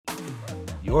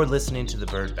You're listening to The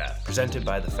Bird Bath, presented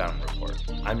by The Fountain Report.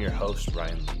 I'm your host,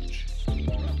 Ryan Leach.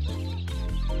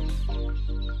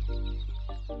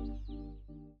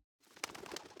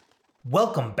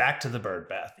 Welcome back to The Bird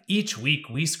Bath. Each week,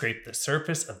 we scrape the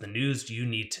surface of the news you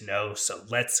need to know, so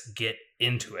let's get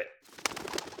into it.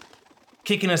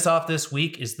 Kicking us off this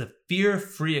week is the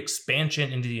fear-free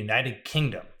expansion into the United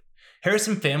Kingdom.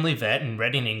 Harrison Family Vet in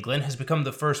Reading, England has become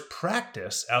the first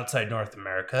practice outside North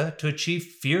America to achieve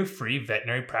fear-free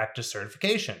veterinary practice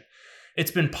certification.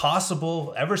 It's been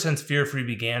possible ever since fear-free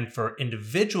began for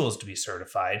individuals to be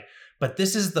certified, but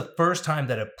this is the first time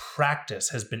that a practice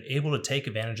has been able to take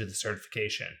advantage of the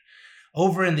certification.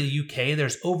 Over in the UK,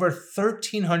 there's over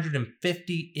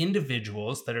 1,350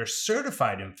 individuals that are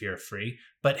certified in fear-free,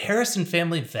 but Harrison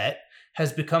Family Vet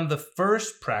has become the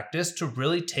first practice to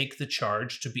really take the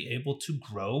charge to be able to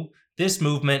grow this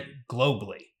movement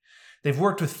globally. They've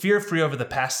worked with fear-free over the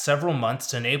past several months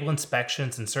to enable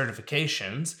inspections and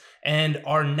certifications, and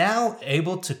are now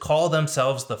able to call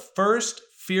themselves the first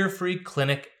fear-free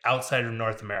clinic outside of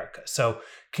North America. So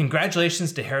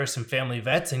congratulations to Harrison Family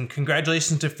Vets, and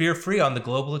congratulations to fear-free on the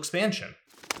global expansion.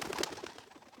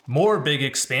 More big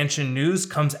expansion news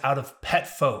comes out of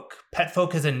PetFolk.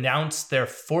 PetFolk has announced their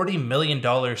 $40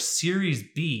 million Series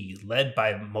B led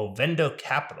by Movendo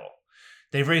Capital.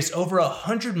 They've raised over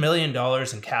 $100 million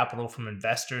in capital from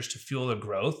investors to fuel their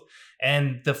growth,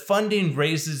 and the funding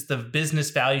raises the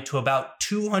business value to about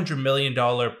 $200 million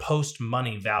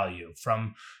post-money value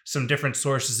from some different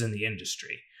sources in the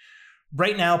industry.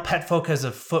 Right now, PetFolk has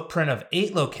a footprint of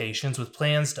 8 locations with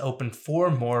plans to open 4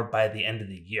 more by the end of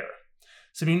the year.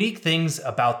 Some unique things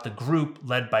about the group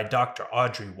led by Dr.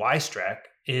 Audrey Weistrach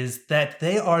is that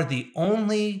they are the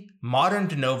only modern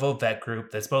de novo vet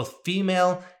group that's both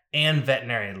female and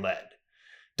veterinarian-led.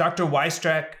 Dr.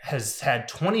 Weistrach has had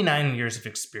 29 years of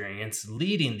experience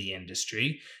leading the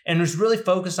industry and was really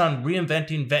focused on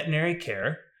reinventing veterinary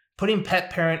care, putting pet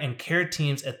parent and care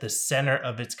teams at the center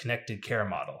of its connected care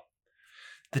model.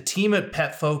 The team at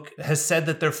PetFolk has said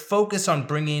that they're focused on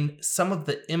bringing some of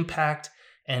the impact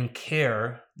and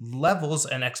care levels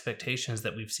and expectations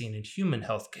that we've seen in human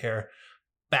healthcare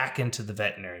back into the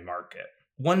veterinary market.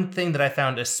 One thing that I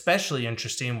found especially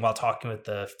interesting while talking with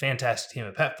the fantastic team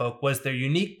at PetFolk was their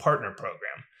unique partner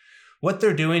program. What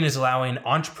they're doing is allowing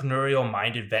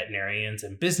entrepreneurial-minded veterinarians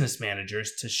and business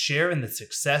managers to share in the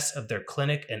success of their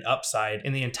clinic and upside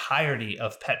in the entirety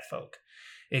of PetFolk.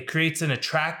 It creates an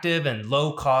attractive and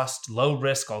low-cost,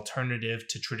 low-risk alternative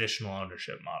to traditional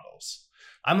ownership models.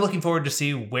 I'm looking forward to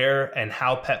see where and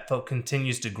how PetFolk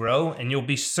continues to grow, and you'll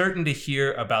be certain to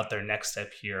hear about their next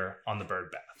step here on the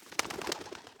Bird Bath.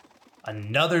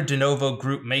 Another de novo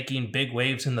group making big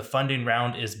waves in the funding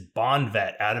round is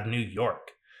BondVet out of New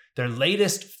York. Their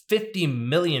latest $50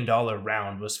 million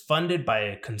round was funded by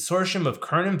a consortium of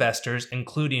current investors,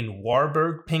 including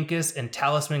Warburg Pincus and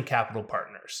Talisman Capital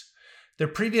Partners. Their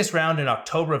previous round in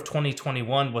October of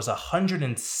 2021 was a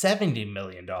 $170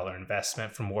 million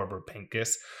investment from Warburg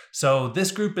Pincus, so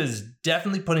this group is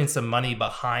definitely putting some money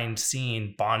behind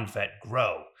seeing BondVet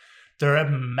grow. They're a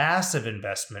massive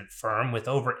investment firm with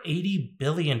over $80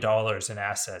 billion in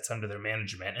assets under their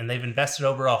management, and they've invested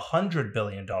over $100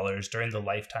 billion during the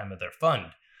lifetime of their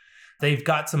fund. They've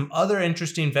got some other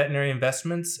interesting veterinary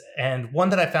investments, and one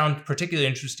that I found particularly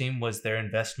interesting was their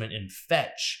investment in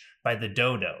Fetch by the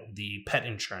Dodo, the pet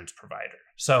insurance provider.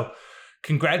 So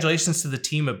congratulations to the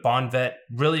team at BondVet.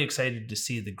 Really excited to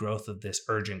see the growth of this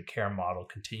urgent care model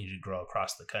continue to grow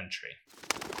across the country.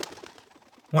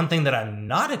 One thing that I'm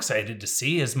not excited to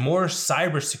see is more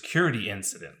cybersecurity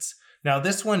incidents. Now,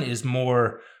 this one is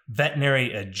more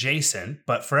veterinary adjacent,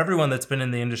 but for everyone that's been in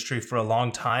the industry for a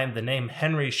long time, the name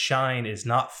Henry Schein is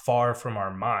not far from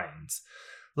our minds.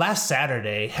 Last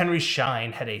Saturday, Henry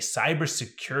Schein had a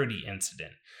cybersecurity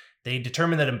incident. They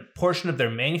determined that a portion of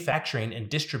their manufacturing and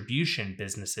distribution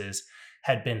businesses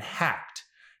had been hacked.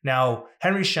 Now,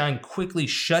 Henry Schein quickly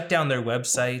shut down their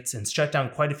websites and shut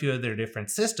down quite a few of their different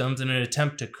systems in an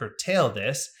attempt to curtail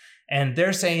this, and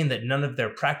they're saying that none of their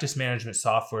practice management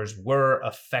softwares were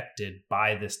affected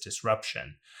by this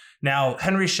disruption. Now,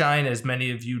 Henry Schein, as many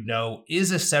of you know,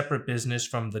 is a separate business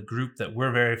from the group that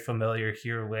we're very familiar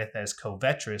here with as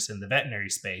Covetrus in the veterinary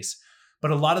space, but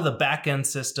a lot of the back-end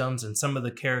systems and some of the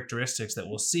characteristics that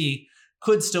we'll see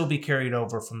could still be carried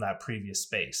over from that previous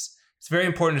space. It's very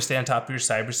important to stay on top of your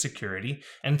cybersecurity,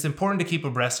 and it's important to keep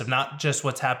abreast of not just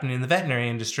what's happening in the veterinary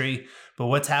industry, but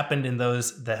what's happened in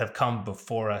those that have come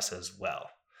before us as well.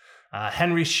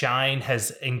 Henry Schein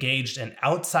has engaged an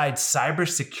outside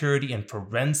cybersecurity and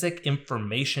forensic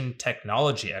information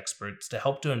technology experts to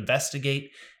help to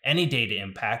investigate any data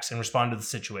impacts and respond to the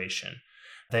situation.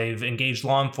 They've engaged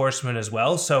law enforcement as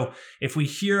well. So if we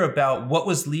hear about what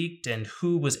was leaked and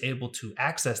who was able to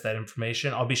access that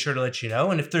information, I'll be sure to let you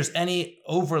know. And if there's any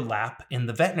overlap in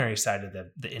the veterinary side of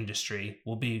the industry,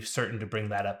 we'll be certain to bring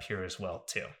that up here as well,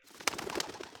 too.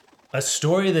 A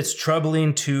story that's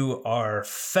troubling to our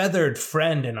feathered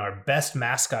friend and our best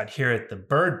mascot here at the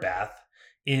Bird Bath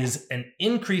is an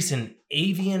increase in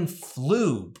avian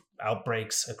flu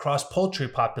outbreaks across poultry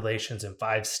populations in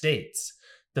 5 states.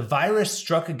 The virus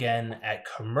struck again at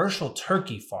commercial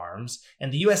turkey farms,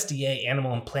 and the USDA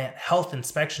Animal and Plant Health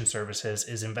Inspection Services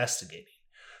is investigating.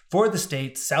 4 of the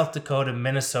states, South Dakota,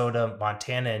 Minnesota,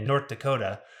 Montana, and North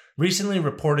Dakota, recently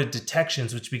reported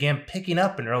detections which began picking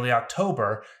up in early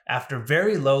October after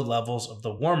very low levels of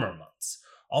the warmer months.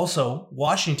 Also,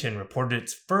 Washington reported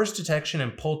its first detection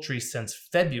in poultry since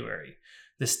February.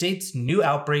 The state's new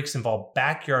outbreaks involve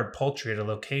backyard poultry at a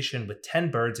location with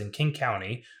 10 birds in King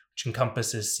County, which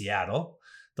encompasses Seattle.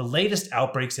 The latest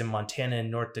outbreaks in Montana and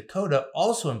North Dakota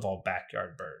also involve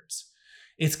backyard birds.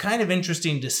 It's kind of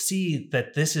interesting to see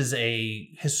that this is a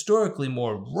historically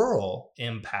more rural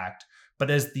impact,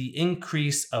 but as the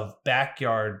increase of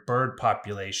backyard bird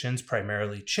populations,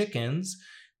 primarily chickens,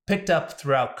 picked up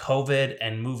throughout COVID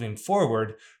and moving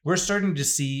forward, we're starting to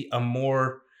see a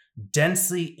more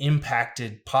densely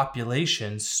impacted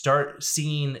populations start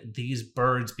seeing these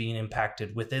birds being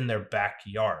impacted within their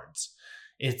backyards.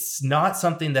 It's not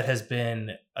something that has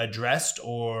been addressed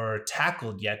or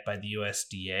tackled yet by the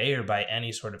USDA or by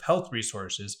any sort of health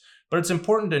resources, but it's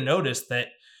important to notice that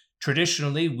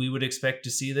traditionally we would expect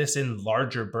to see this in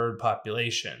larger bird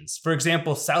populations. For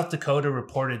example, South Dakota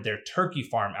reported their turkey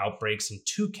farm outbreaks in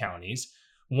 2 counties.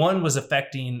 One was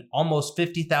affecting almost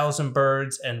 50,000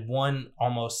 birds and one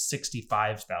almost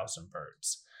 65,000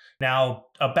 birds. Now,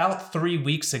 about 3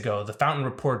 weeks ago, the Fountain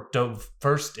Report dove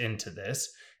first into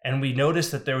this, and we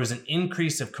noticed that there was an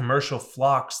increase of commercial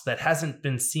flocks that hasn't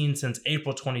been seen since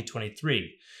April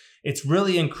 2023. It's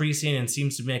really increasing and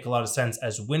seems to make a lot of sense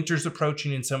as winter's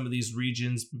approaching in some of these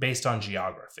regions based on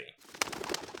geography.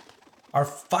 Our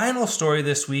final story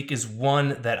this week is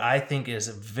one that I think is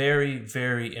very,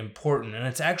 very important, and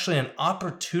it's actually an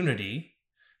opportunity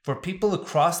for people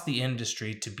across the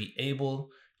industry to be able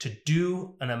to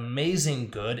do an amazing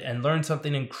good and learn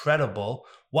something incredible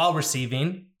while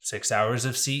receiving 6 hours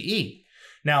of CE.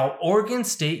 Now, Oregon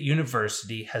State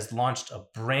University has launched a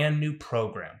brand new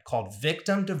program called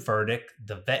Victim to Verdict: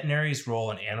 The Veterinary's Role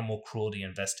in Animal Cruelty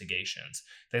Investigations.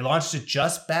 They launched it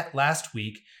just back last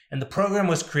week, and the program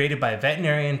was created by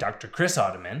veterinarian Dr. Chris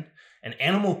Ottoman, an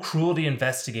animal cruelty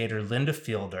investigator Linda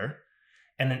Fielder,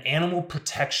 and an animal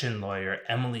protection lawyer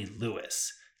Emily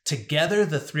Lewis. Together,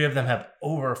 the 3 of them have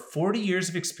over 40 years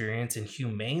of experience in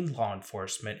humane law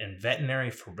enforcement and veterinary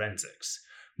forensics.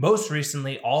 Most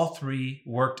recently, all 3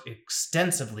 worked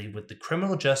extensively with the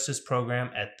Criminal Justice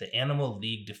Program at the Animal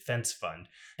League Defense Fund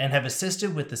and have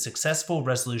assisted with the successful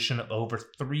resolution of over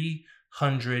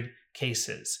 300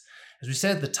 cases. As we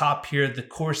said at the top here, the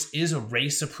course is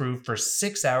RACE approved for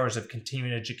 6 hours of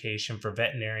continuing education for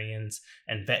veterinarians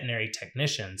and veterinary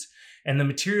technicians, and the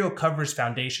material covers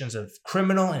foundations of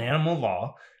criminal and animal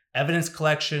law, evidence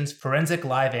collections, forensic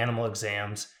live animal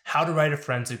exams, how to write a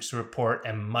forensics report,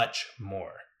 and much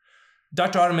more.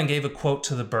 Dr. Ottoman gave a quote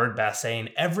to the Bird Bath saying,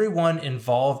 "Everyone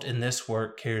involved in this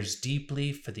work cares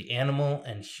deeply for the animal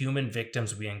and human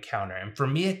victims we encounter. And for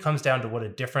me, it comes down to what a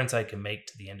difference I can make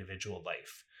to the individual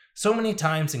life. So many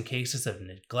times in cases of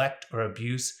neglect or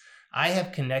abuse, I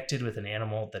have connected with an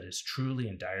animal that is truly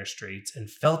in dire straits and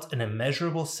felt an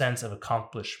immeasurable sense of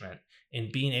accomplishment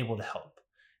in being able to help.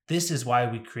 This is why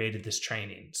we created this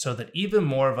training, so that even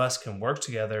more of us can work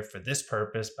together for this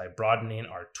purpose by broadening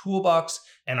our toolbox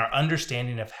and our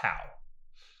understanding of how."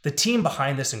 The team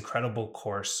behind this incredible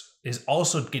course is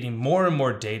also getting more and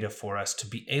more data for us to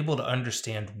be able to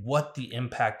understand what the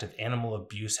impact of animal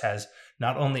abuse has,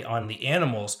 not only on the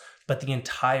animals, but the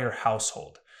entire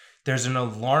household. There's an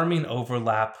alarming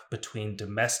overlap between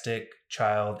domestic,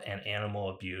 child, and animal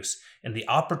abuse, and the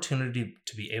opportunity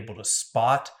to be able to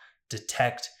spot,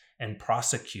 detect, and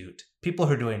prosecute people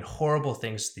who are doing horrible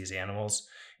things to these animals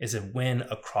is a win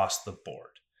across the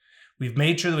board. We've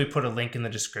made sure that we put a link in the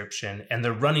description, and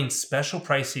they're running special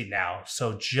pricing now,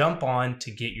 so jump on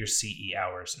to get your CE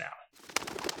hours now.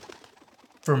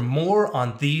 For more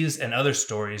on these and other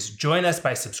stories, join us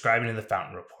by subscribing to the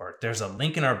Fountain Report. There's a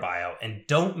link in our bio, and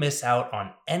don't miss out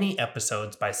on any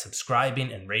episodes by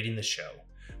subscribing and rating the show.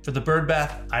 For the Bird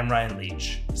Bath, I'm Ryan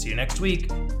Leach. See you next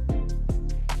week.